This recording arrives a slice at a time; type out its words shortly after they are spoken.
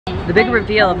The big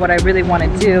reveal of what I really want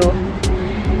to do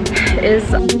is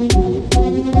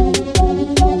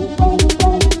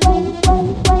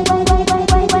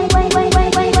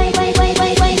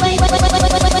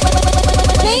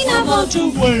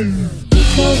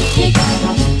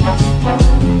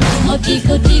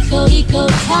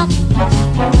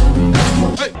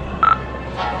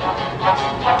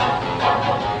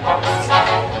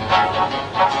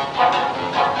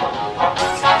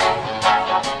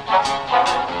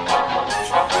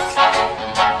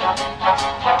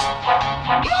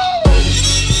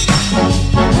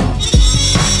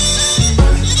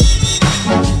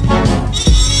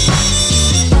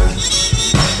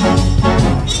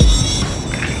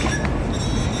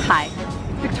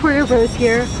Rose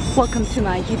here. Welcome to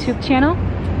my YouTube channel.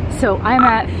 So I'm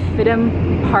at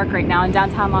Fidham Park right now in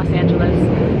downtown Los Angeles.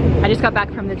 I just got back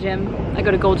from the gym. I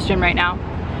go to Gold's Gym right now.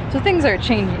 So things are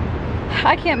changing.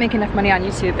 I can't make enough money on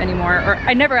YouTube anymore, or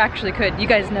I never actually could. You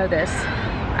guys know this.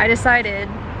 I decided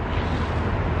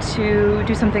to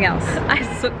do something else. I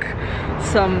took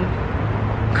some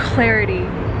clarity.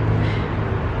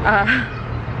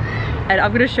 And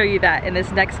I'm gonna show you that in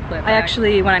this next clip. I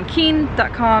actually went on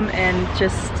Keen.com and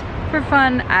just for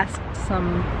fun asked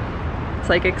some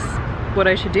psychics what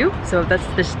I should do. So that's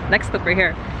this next clip right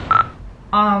here.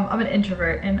 I'm an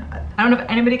introvert and I don't know if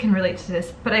anybody can relate to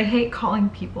this, but I hate calling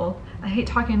people. I hate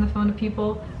talking on the phone to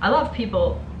people. I love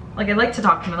people. Like, I like to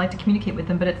talk to them, I like to communicate with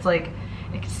them, but it's like,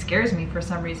 it scares me for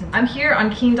some reason. I'm here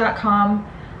on Keen.com.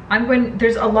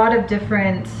 There's a lot of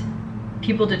different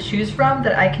people to choose from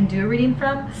that I can do a reading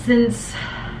from. Since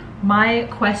my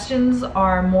questions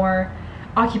are more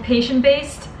occupation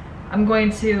based, I'm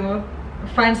going to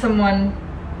find someone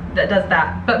that does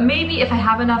that. But maybe if I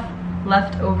have enough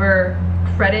leftover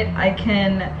credit, I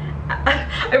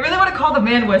really want to call the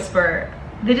man whisperer.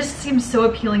 They just seem so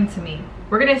appealing to me.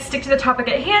 We're gonna stick to the topic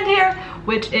at hand here,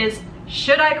 which is,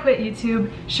 should I quit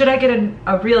YouTube? Should I get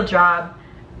a real job?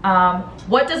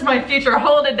 What does my future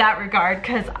hold in that regard?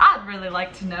 Because I'd really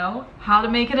like to know how to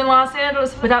make it in Los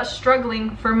Angeles without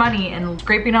struggling for money and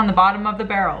scraping on the bottom of the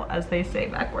barrel, as they say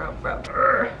back where I'm from.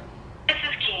 This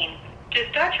is Keen. To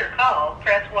start your call,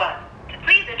 press 1.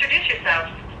 Please introduce yourself.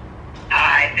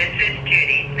 Hi, this is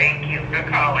Judy. Thank you for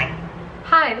calling.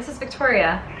 Hi, this is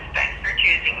Victoria. Thanks for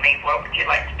choosing me. What would you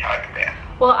like to talk about?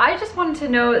 Well, I just wanted to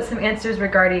know some answers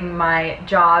regarding my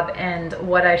job and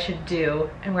what I should do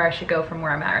and where I should go from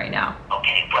where I'm at right now.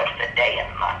 Okay, what's the day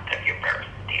and month of your birth,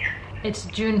 dear? It's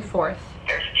June 4th.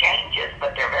 There's changes,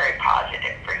 but they're very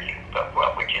positive for you. But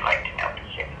what would you like to know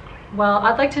specifically? Well,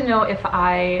 I'd like to know if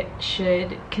I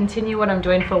should continue what I'm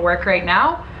doing for work right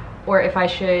now, or if I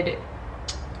should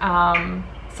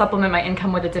supplement my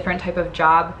income with a different type of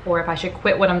job, or if I should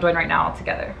quit what I'm doing right now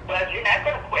altogether. Well, you're not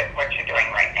going to quit what you're doing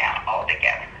right now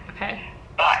altogether. Okay.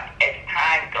 But as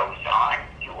time goes on,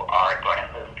 you are going to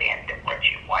move into what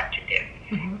you want to do.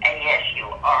 Mm-hmm. And yes, you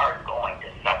are going to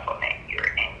supplement your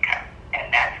income.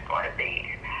 And that's going to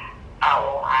be a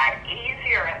lot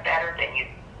easier and better than you're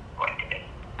going to be.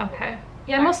 Okay.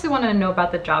 Yeah, I mostly want to know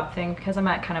about the job thing because I'm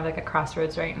at kind of like a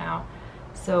crossroads right now.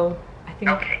 So I think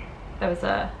that was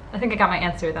I think I got my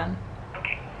answer then.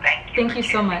 Okay, thank you. Thank you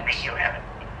so much. You have it.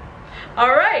 All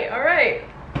right.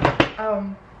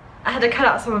 I had to cut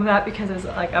out some of that because it was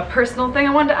like a personal thing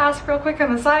I wanted to ask real quick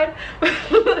on the side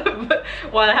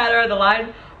while I had her on the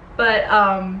line. But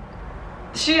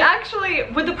she actually,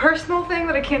 with the personal thing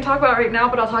that I can't talk about right now,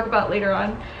 but I'll talk about later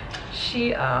on,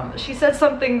 she said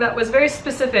something that was very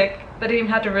specific that I didn't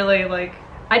even have to really like,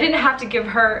 I didn't have to give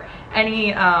her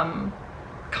any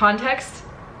context.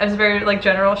 It was very like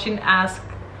general. She didn't ask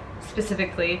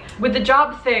specifically. With the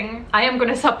job thing, I am going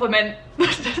to supplement,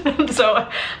 so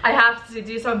I have to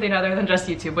do something other than just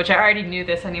YouTube, which I already knew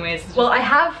this anyways. Well, I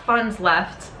have funds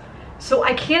left, so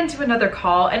I can do another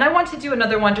call, and I want to do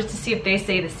another one just to see if they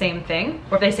say the same thing,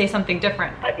 or if they say something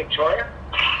different. Hi, Victoria.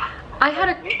 I had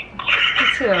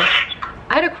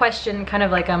a question, kind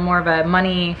of like a more of a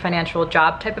money, financial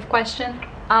job type of question.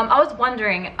 I was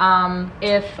wondering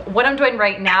if what I'm doing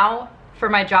right now for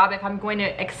my job, if I'm going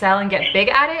to excel and get big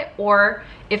at it, or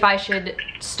if I should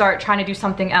start trying to do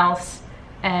something else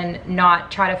and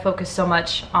not try to focus so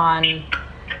much on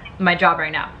my job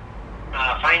right now.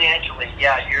 Financially,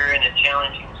 yeah, you're in a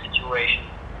challenging situation.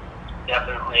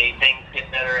 Definitely, things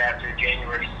get better after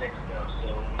January 6th, though,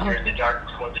 so you're in the dark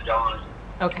before the dawn.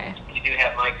 Okay. You do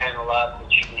have my kind of luck,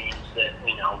 which means that,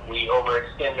 you know, we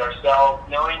overextend ourselves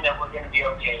knowing that we're going to be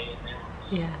okay,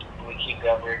 and then we keep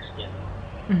overextending.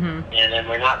 Mm-hmm. And then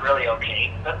we're not really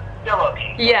okay, but still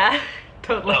okay. Yeah,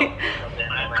 totally. So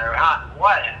no matter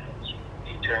what happens,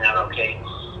 you turn out okay.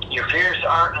 Your fears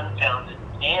are unfounded.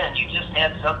 and you just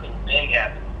had something big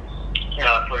happen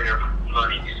for your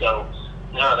money. So,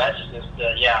 no, that's just,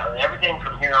 yeah, everything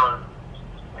from here on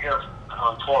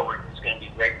forward is going to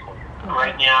be great for you.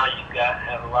 Right now, you've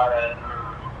have a lot of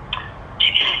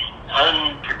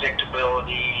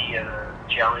unpredictability,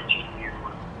 challenging you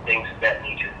with things of that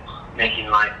nature, making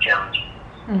life challenging.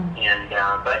 And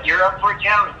but you're up for a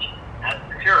challenge, that's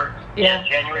for sure. Yeah.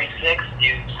 January 6th,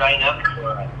 you sign up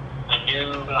for a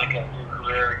new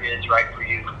career is right for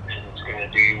you, and it's going to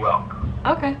do you well.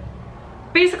 Okay.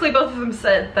 Basically, both of them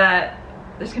said that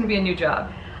there's going to be a new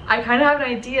job. I kind of have an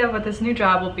idea of what this new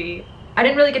job will be. I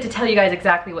didn't really get to tell you guys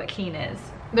exactly what Keen is.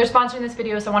 They're sponsoring this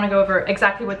video, so I want to go over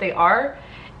exactly what they are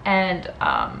and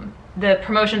the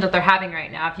promotions that they're having right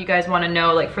now. If you guys want to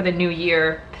know, like, for the new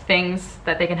year, things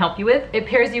that they can help you with. It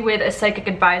pairs you with a psychic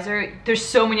advisor. There's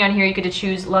so many on here. You get to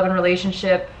choose love and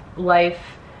relationship, life,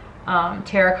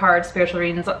 tarot cards, spiritual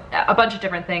readings, a bunch of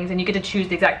different things, and you get to choose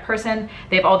the exact person.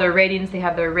 They have all their ratings, they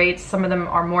have their rates. Some of them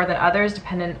are more than others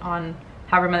dependent on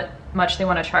however much they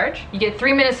want to charge. You get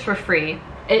 3 minutes for free.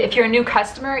 If you're a new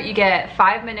customer, you get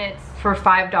 5 minutes for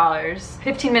 $5,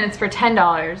 15 minutes for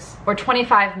 $10, or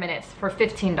 25 minutes for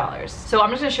 $15. So I'm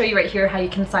just gonna show you right here how you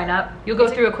can sign up. You'll go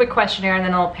through a quick questionnaire and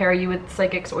then I'll pair you with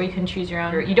psychics, or you can choose your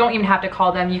own. You don't even have to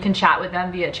call them. You can chat with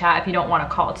them via chat if you don't want to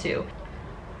call too.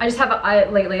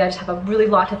 Lately I just have a really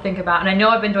lot to think about, and I know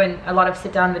I've been doing a lot of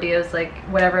sit down videos, like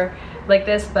whatever, like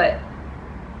this, but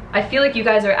I feel like you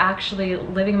guys are actually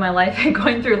living my life and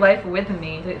going through life with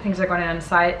me. Things are going on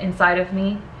inside of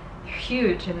me. They're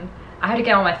huge, and I had to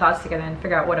get all my thoughts together and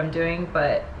figure out what I'm doing,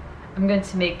 but I'm going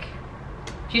to make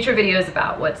future videos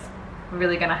about what's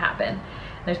really going to happen.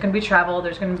 There's going to be travel,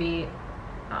 there's going to be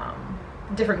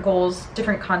different goals,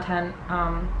 different content.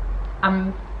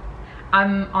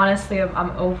 I'm honestly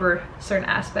over certain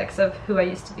aspects of who I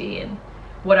used to be and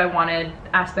what I wanted,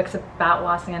 aspects about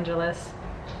Los Angeles.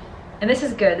 And this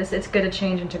is good. It's good to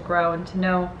change and to grow and to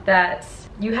know that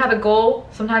you have a goal.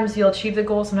 Sometimes you'll achieve the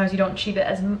goal, sometimes you don't achieve it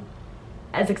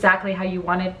as exactly how you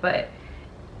wanted, but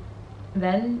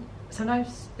then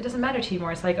sometimes it doesn't matter to you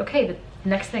more. It's like, okay, the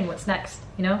next thing, what's next?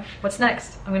 You know, what's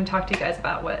next? I'm gonna talk to you guys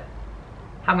about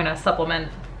how I'm gonna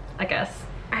supplement, I guess.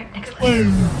 All right, next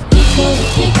question.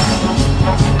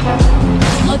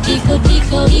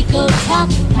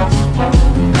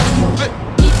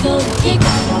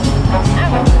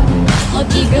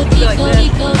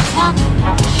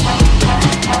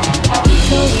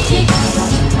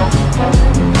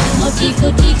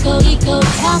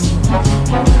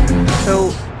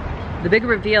 So the big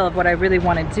reveal of what I really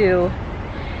want to do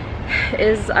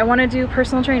is I want to do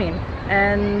personal training,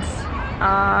 and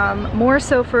more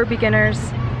so for beginners,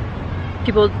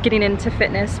 people getting into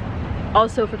fitness,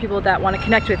 also for people that want to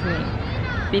connect with me,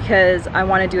 because I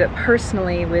want to do it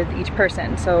personally with each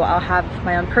person. So I'll have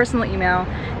my own personal email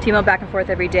to email back and forth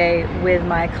every day with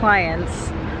my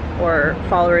clients or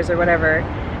followers or whatever,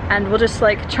 and we'll just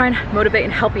like try and motivate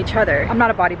and help each other. I'm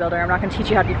not a bodybuilder, I'm not going to teach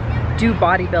you how to do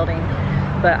bodybuilding,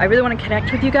 but I really want to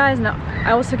connect with you guys, and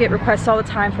I also get requests all the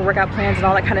time for workout plans and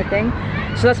all that kind of thing,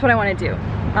 so that's what I want to do.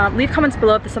 Leave comments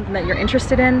below if there's something that you're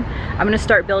interested in. I'm going to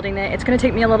start building it. It's going to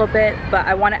take me a little bit, but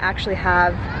I want to actually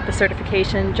have the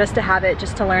certification, just to have it,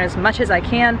 just to learn as much as I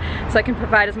can, so I can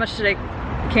provide as much as I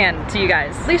can to you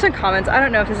guys. Leave some comments. I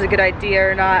don't know if this is a good idea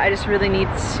or not. I just really need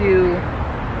to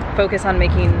focus on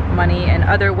making money in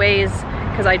other ways,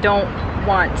 because I don't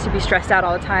want to be stressed out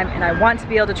all the time, and I want to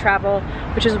be able to travel,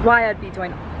 which is why I'd be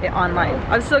doing it online.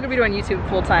 I'm still going to be doing YouTube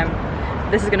full time.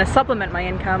 This is going to supplement my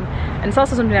income, and it's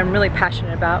also something I'm really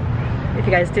passionate about, if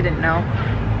you guys didn't know.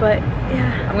 But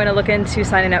yeah, I'm going to look into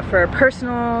signing up for a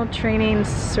personal training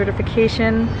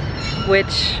certification,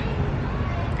 which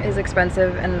is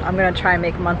expensive, and I'm going to try and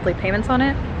make monthly payments on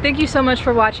it. Thank you so much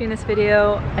for watching this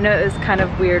video. I know it was kind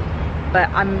of weird, but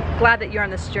I'm glad that you're on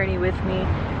this journey with me.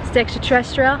 Stay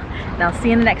extraterrestrial, and I'll see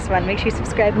you in the next one. Make sure you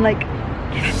subscribe and like.